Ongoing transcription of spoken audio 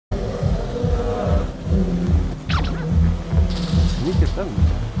같다,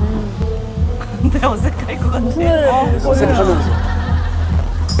 진짜. 근데 어색할 것 같아. 어색하면서.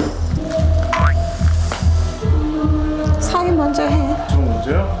 상이 먼저 해. 저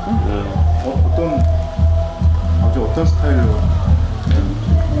먼저요? 어떤 스타일로?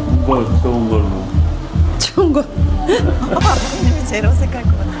 뭐 좋은 걸로. 좋은 거. 아버님이 제일 어색할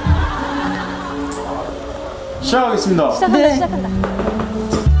것 같아. 시작하겠습니다. 시작한다.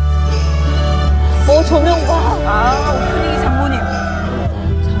 조명 봐. 오프닝이 장모님.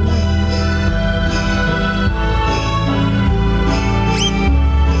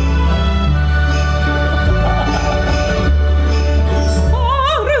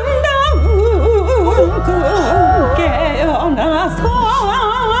 깨어나서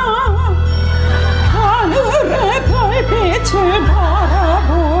하늘의 별빛을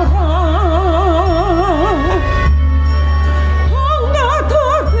바라보라. 나도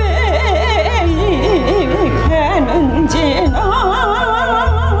되겠는지나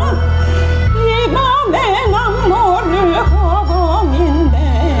이 맘에 난 모를 허공인데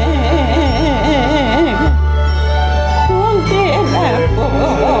꿈길에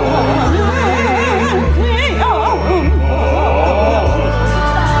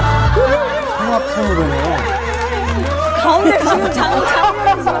통합선으로네. 가운데 지금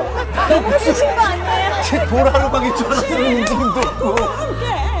장면이 너무 쓰신 거 아니에요? 도라르방인 줄 알았어요. 움직임도 없고.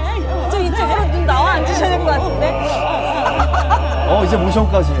 저 이쪽으로 좀 나와 앉으셔야 될 것 같은데? 이제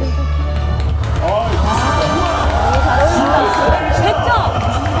모션까지. 됐죠?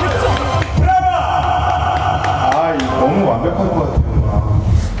 이거 너무 완벽한 것 같아요.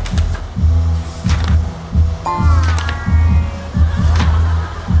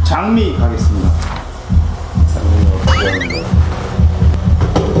 장미 가겠습니다.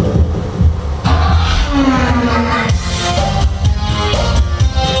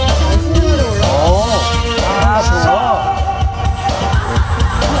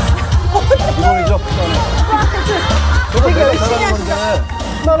 이번이죠? 저거 내가 잘하는 건데.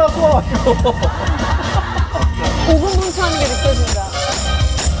 나나 쏘아, 이거. 5분 분투하는 게 느껴진다.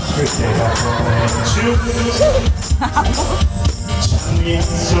 장미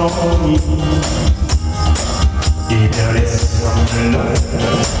송이 이별의 선물로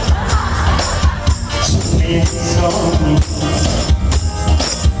장미 송이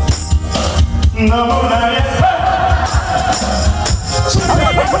너무나 예뻐.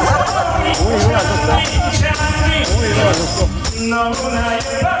 오늘 일어나셨어? 오늘 일어나셨어? 너무나 예뻐.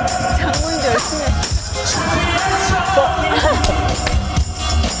 장모님도 열심히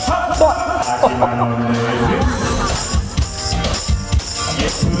하지만 오늘은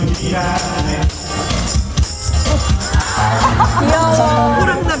예쁘지않네. 귀여워.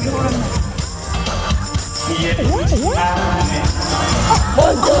 호랑나비 호랑나비. 예쁘지않네.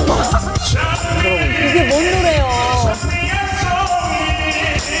 이게 뭔 노래요?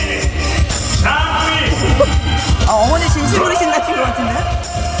 어머니 진심으로 신나신 것 같은데?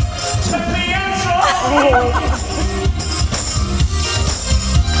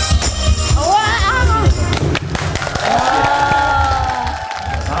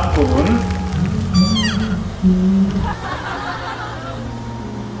 다음 곡은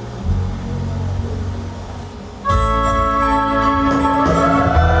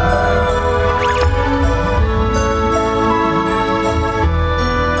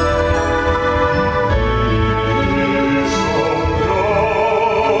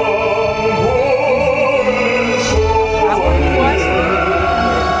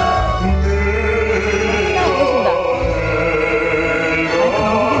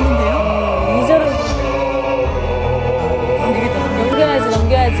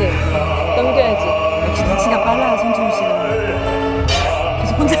넘겨야지. 역시 낚시가 빨라요, 손준호 씨가.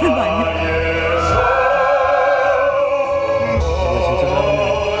 계속 혼자 하는 거 아니야? 진짜 잘하네.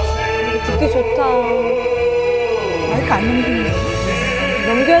 듣기 좋다. 마이크 안 넘기는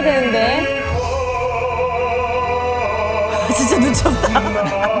넘겨야 되는데. 진짜 눈치 없다.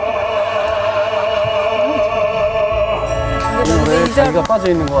 이 노래에 자기가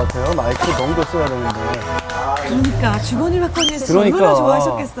빠져있는 것 같아요. 마이크 넘겼어야 되는데. 그러니까 주거니 받거니에서 그러니까. 얼마나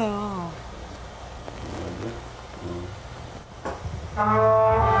좋아하셨겠어요.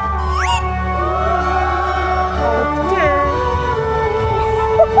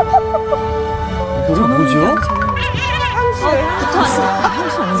 이 노래 뭐죠? 붙어 앉아.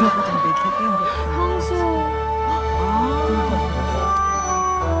 향수 어디서 보던데 되게. 향수.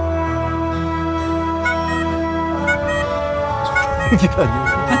 이게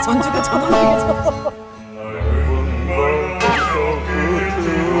아니에요. 전주가 전원이죠.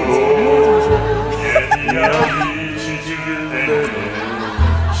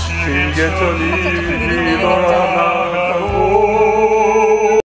 신개천이